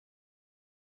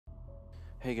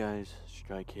Hey guys,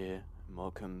 Strike here, and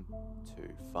welcome to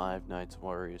Five Nights at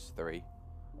Warriors 3.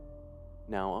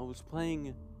 Now, I was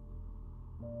playing,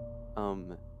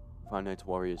 Five Nights at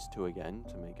Warriors 2 again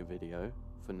to make a video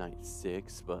for night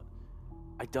 6, but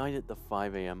I died at the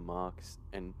 5 AM marks,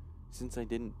 and since I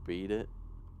didn't beat it,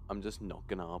 I'm just not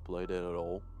gonna upload it at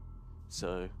all.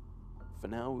 So, for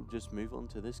now, we'll just move on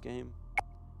to this game,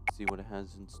 see what it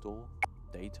has in store.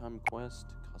 Daytime quest,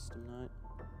 custom night.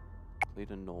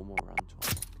 Complete a normal run to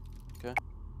unlock. Okay.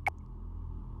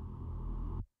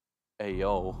 Hey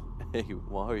yo. Hey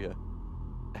Wario.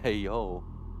 Hey yo.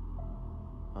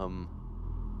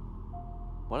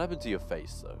 What happened to your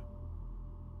face though?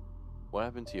 What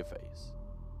happened to your face?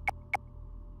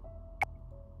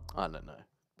 I don't know.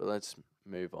 But let's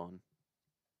move on.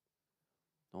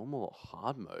 Normal or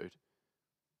hard mode?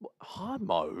 What, hard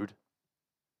mode?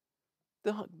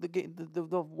 The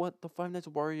Five Nights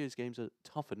at Warriors games are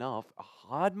tough enough. A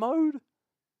hard mode?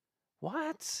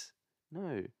 What?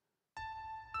 No.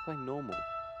 Play normal.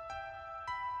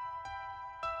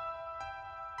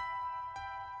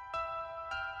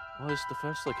 Oh, it's the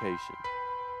first location.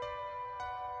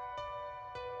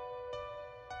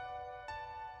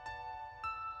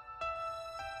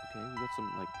 Okay, we got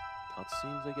some, like,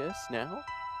 cutscenes, I guess, now?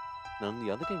 None of the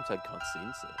other games had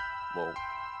cutscenes. Well,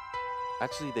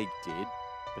 actually they did,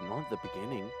 but not at the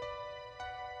beginning.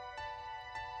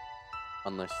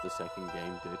 Unless the second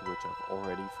game did, which I've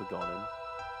already forgotten.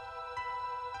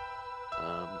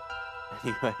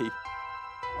 Anyway.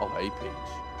 Oh, hey,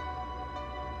 Peach.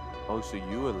 Oh, so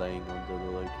you were laying under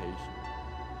the location.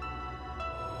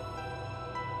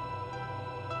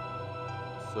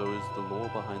 So is the lore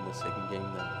behind the second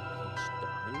game that Peach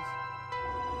dies?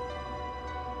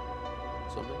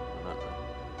 Something?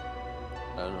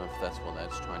 I don't know if that's what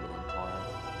that's trying to imply.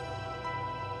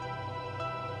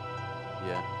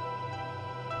 Yeah.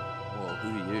 Well, who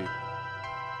are you?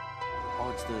 Oh,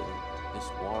 it's this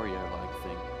Wario-like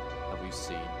thing that we've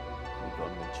seen. We've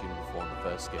gotten mentioned before in the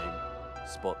first game.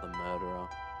 Spot the murderer.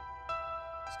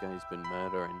 This guy's been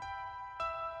murdering.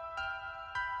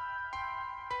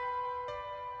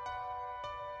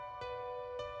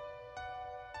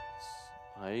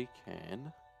 I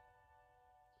can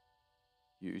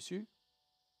use you?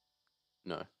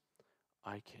 No.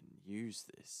 I can use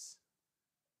this.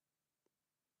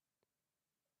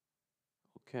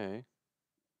 Okay.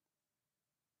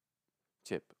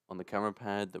 Tip. On the camera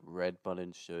pad, the red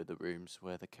buttons show the rooms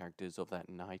where the characters of that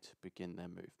night begin their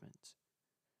movement.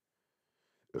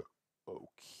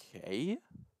 Okay.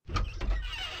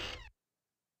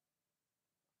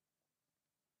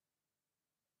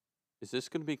 Is this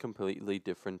going to be completely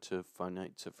different to Five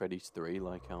Nights at Freddy's 3,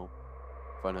 like how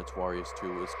Five Nights at Warriors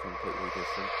 2 was completely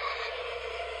different?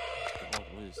 God,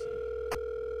 what is this?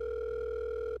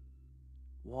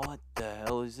 What the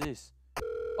hell is this?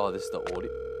 Oh, this is the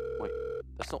audio. Wait,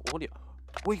 that's not audio.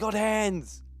 We got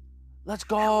hands! Let's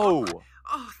go!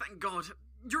 Oh, thank God.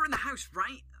 You're in the house,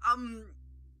 right?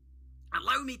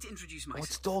 Allow me to introduce myself.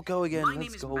 Let's all go again. My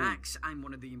name is Max. I'm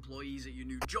one of the employees at your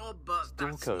new job, but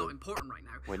that's not important right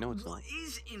now. Wait, no, it's not. What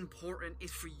is important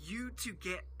is for you to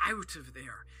get out of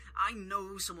there. I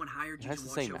know someone hired you to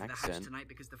watch over the house tonight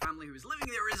because the family who is living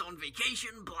there is on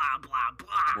vacation, blah, blah,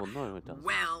 blah. Well, no, it doesn't.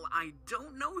 Well, I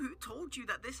don't know who told you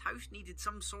that this house needed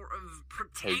some sort of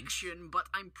protection, but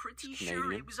I'm pretty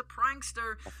sure it was a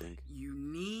prankster. I think. You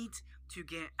need to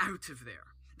get out of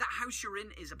there. That house you're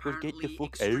in is apparently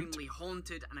extremely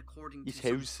haunted, and according to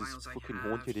some files I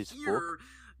have here,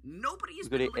 nobody has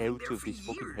been living there for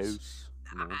years.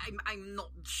 No. I'm not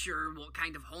sure what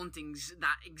kind of hauntings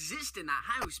that exist in that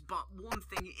house, but one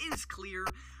thing is clear.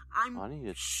 I'm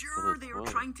sure they are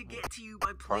trying to get to you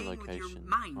by playing with your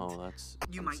mind. Oh, that's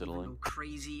you might even go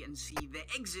crazy and see the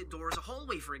exit door as a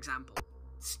hallway, for example.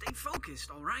 Stay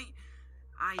focused, alright?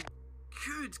 I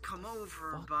could come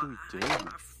over, but I'm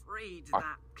afraid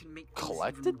that can make things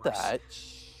even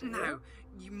worse. Now,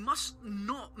 you must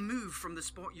not move from the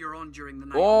spot you're on during the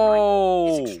night. Oh!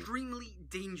 Right? It's extremely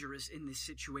dangerous in this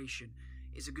situation.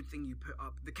 It's a good thing you put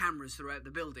up the cameras throughout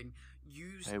the building.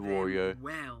 Use them Wario.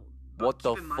 well. What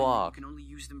the fuck? You can only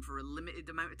use them for a limited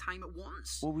amount of time at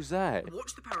once. What was that?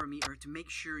 Watch the power meter to make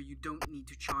sure you don't need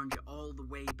to charge it all the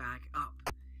way back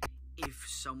up. If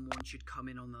someone should come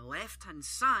in on the left-hand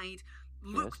side,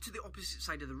 look to the opposite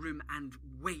side of the room and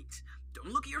wait.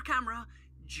 Don't look at your camera,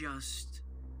 just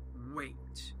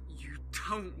wait. You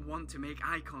don't want to make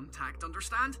eye contact,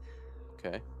 understand?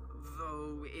 Okay.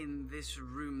 Though in this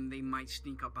room they might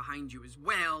sneak up behind you as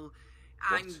well.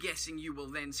 I'm guessing you will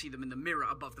then see them in the mirror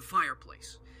above the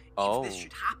fireplace. If this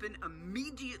should happen,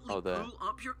 immediately pull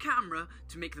up your camera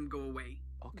to make them go away.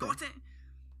 Okay. Got it?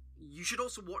 You should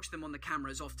also watch them on the camera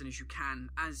as often as you can,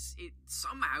 as it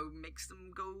somehow makes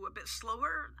them go a bit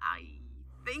slower, I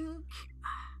think.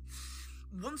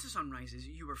 Once the sun rises,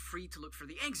 you are free to look for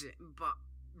the exit, but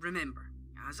remember,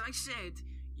 as I said,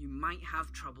 you might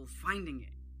have trouble finding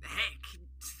it. Heck,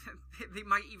 they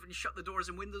might even shut the doors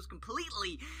and windows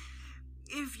completely.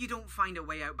 If you don't find a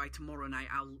way out by tomorrow night,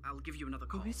 I'll give you another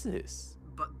call. Who is this?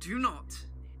 But do not,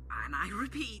 and I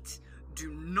repeat,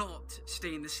 do not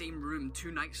stay in the same room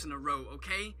 2 nights in a row,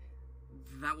 okay?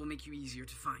 That will make you easier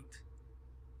to find.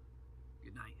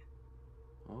 Good night.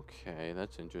 Okay,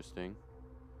 that's interesting.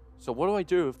 So what do I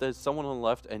do if there's someone on the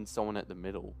left and someone at the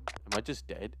middle? Am I just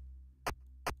dead?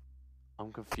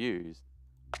 I'm confused.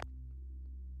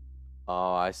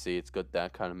 Oh, I see. It's got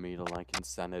that kind of meter like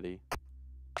insanity.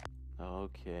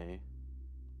 Okay.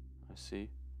 I see.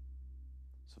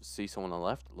 So see someone on the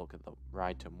left, look at the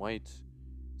right and wait.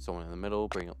 Someone in the middle,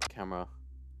 bring up the camera.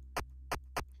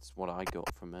 That's what I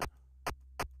got from it.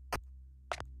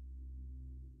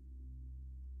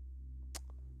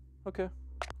 Okay.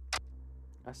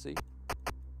 I see.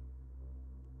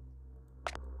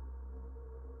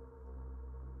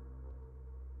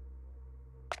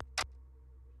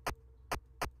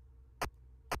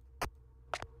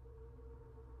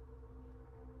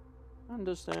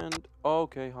 Understand.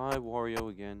 Okay, hi, Wario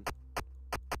again.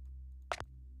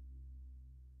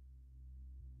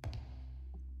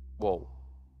 Whoa.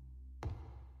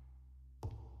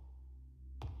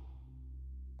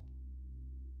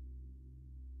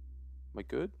 Am I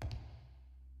good?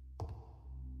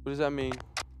 What does that mean?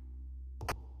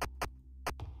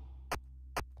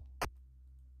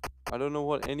 I don't know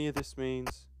what any of this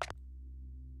means.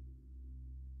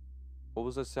 What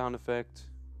was the sound effect?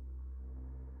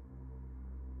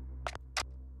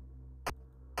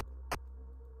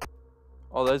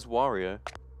 Oh, there's Wario.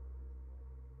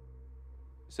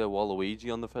 Is there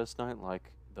Waluigi on the first night, like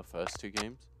the first 2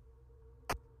 games?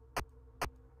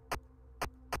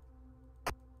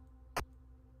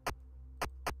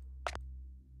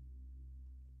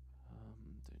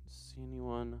 Don't see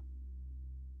anyone.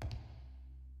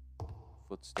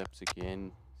 Footsteps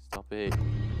again. Stop it.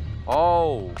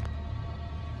 Oh!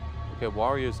 Okay,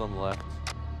 Wario's on the left.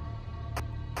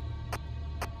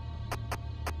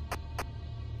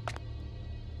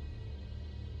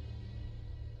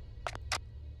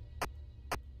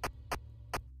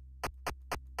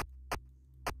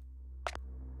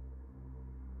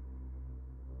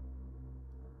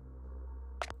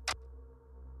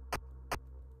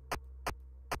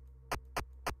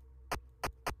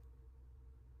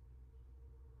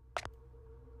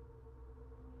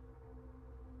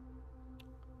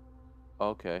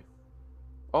 Okay.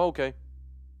 Oh, okay.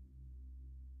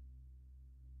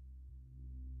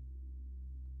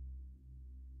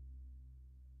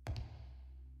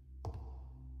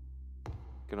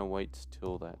 Gonna wait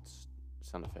till that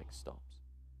sound effect stops.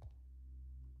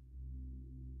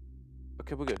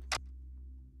 Okay, we're good.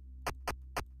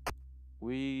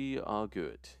 We are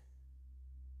good.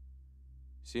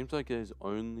 Seems like there's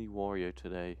only Wario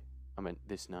today. I mean,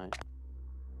 this night.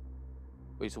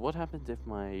 Wait, so what happens if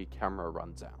my camera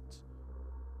runs out?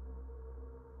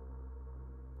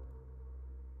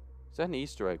 Is that an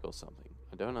Easter egg or something?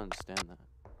 I don't understand that.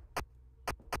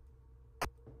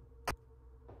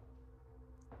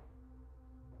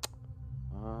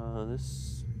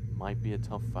 This might be a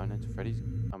tough Five Nights at Freddy's.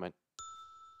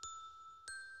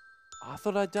 I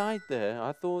thought I died there.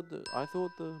 I thought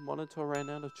the monitor ran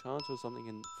out of charge or something,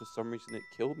 and for some reason it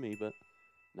killed me. But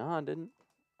no, I didn't.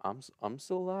 I'm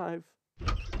still alive.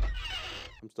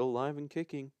 I'm still alive and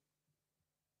kicking.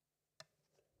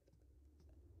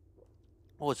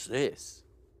 What's this?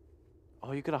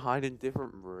 Oh, you gotta hide in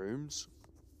different rooms?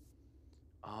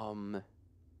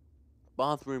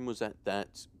 Bathroom was at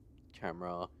that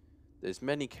camera. There's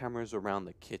many cameras around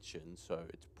the kitchen, so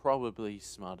it's probably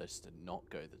smartest to not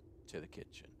go to the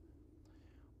kitchen.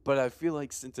 But I feel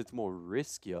like since it's more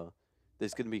riskier,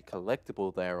 there's gonna be a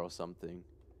collectible there or something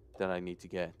that I need to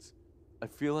get. I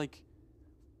feel like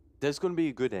there's gonna be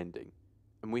a good ending,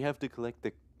 and we have to click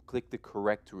the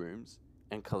correct rooms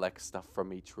and collect stuff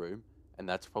from each room, and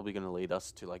that's probably gonna lead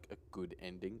us to like a good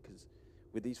ending. Because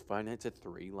with these Five Nights at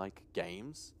 3 like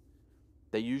games,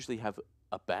 they usually have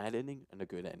a bad ending and a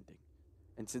good ending.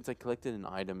 And since I collected an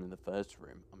item in the first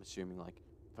room, I'm assuming like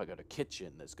if I go to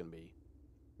kitchen, there's gonna be,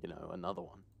 you know, another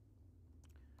one.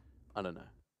 I don't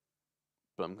know,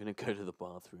 but I'm gonna go to the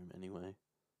bathroom anyway.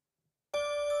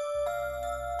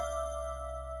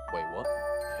 Wait, what?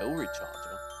 Pill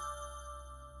recharger?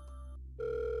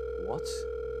 What?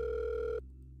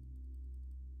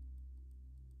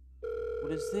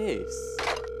 What is this?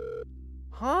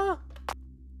 Huh?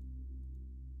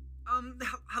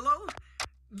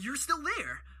 you're still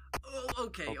there. Oh,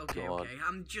 okay.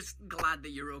 I'm just glad that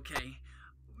you're okay.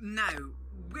 Now,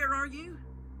 where are you?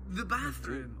 The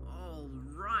bathroom. All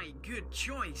right, good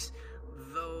choice.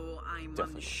 Though I'm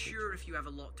unsure if you have a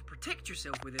lot to protect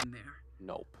yourself within there.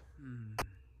 Nope.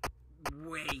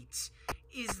 Wait.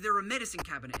 Is there a medicine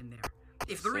cabinet in there?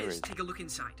 If there is, take a look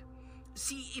inside.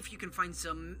 See if you can find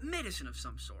some medicine of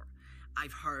some sort.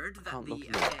 I've heard that the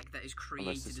effect that is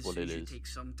created as soon as you take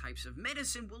some types of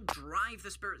medicine will drive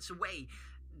the spirits away.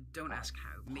 Don't ask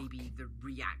how. Maybe the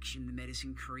reaction the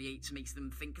medicine creates makes them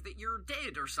think that you're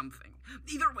dead or something.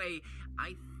 Either way,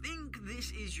 I think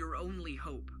this is your only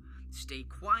hope. Stay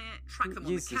quiet, track them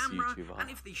on the camera, and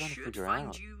if they should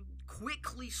find you,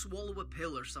 quickly swallow a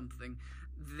pill or something.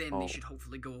 Then they should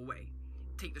hopefully go away.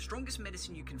 Take the strongest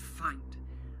medicine you can find.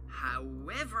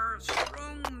 However,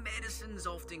 strong medicines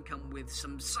often come with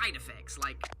some side effects,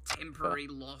 like temporary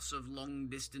loss of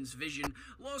long-distance vision,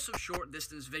 loss of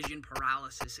short-distance vision,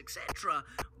 paralysis, etc.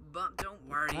 But don't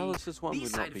worry,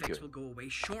 these side effects will go away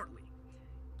shortly.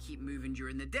 Keep moving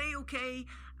during the day, okay?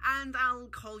 And I'll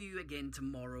call you again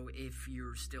tomorrow if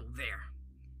you're still there.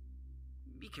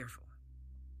 Be careful.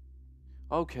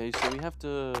 Okay, so we have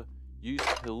to use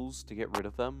pills to get rid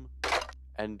of them?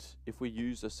 And if we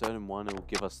use a certain one, it'll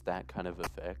give us that kind of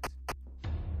effect.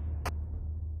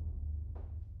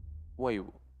 Wait,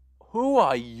 who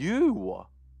are you?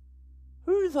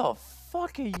 Who the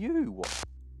fuck are you?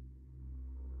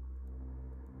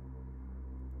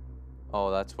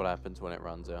 Oh, that's what happens when it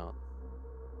runs out.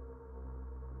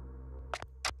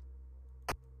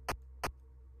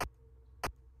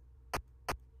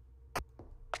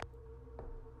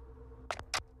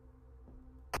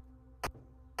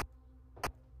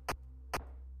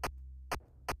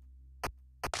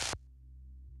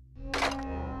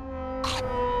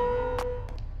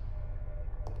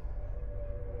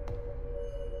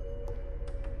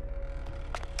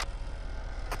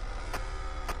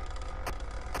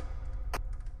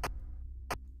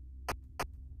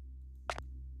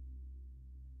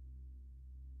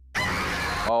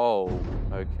 Oh,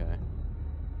 okay.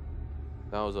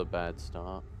 That was a bad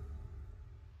start.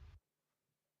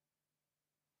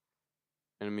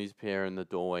 Enemies appear in the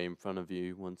doorway in front of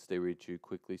you. Once they reach you,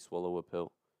 quickly swallow a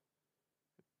pill.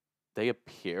 They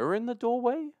appear in the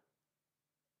doorway?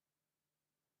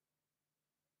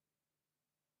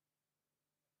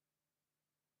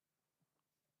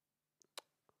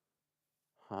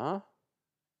 Huh?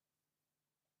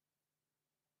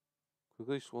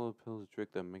 Quickly swallow pills to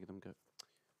trick them, make them go.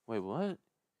 Wait, what?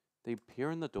 They appear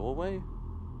in the doorway?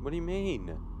 What do you mean?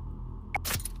 I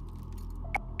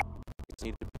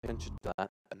need to pay attention to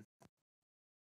that.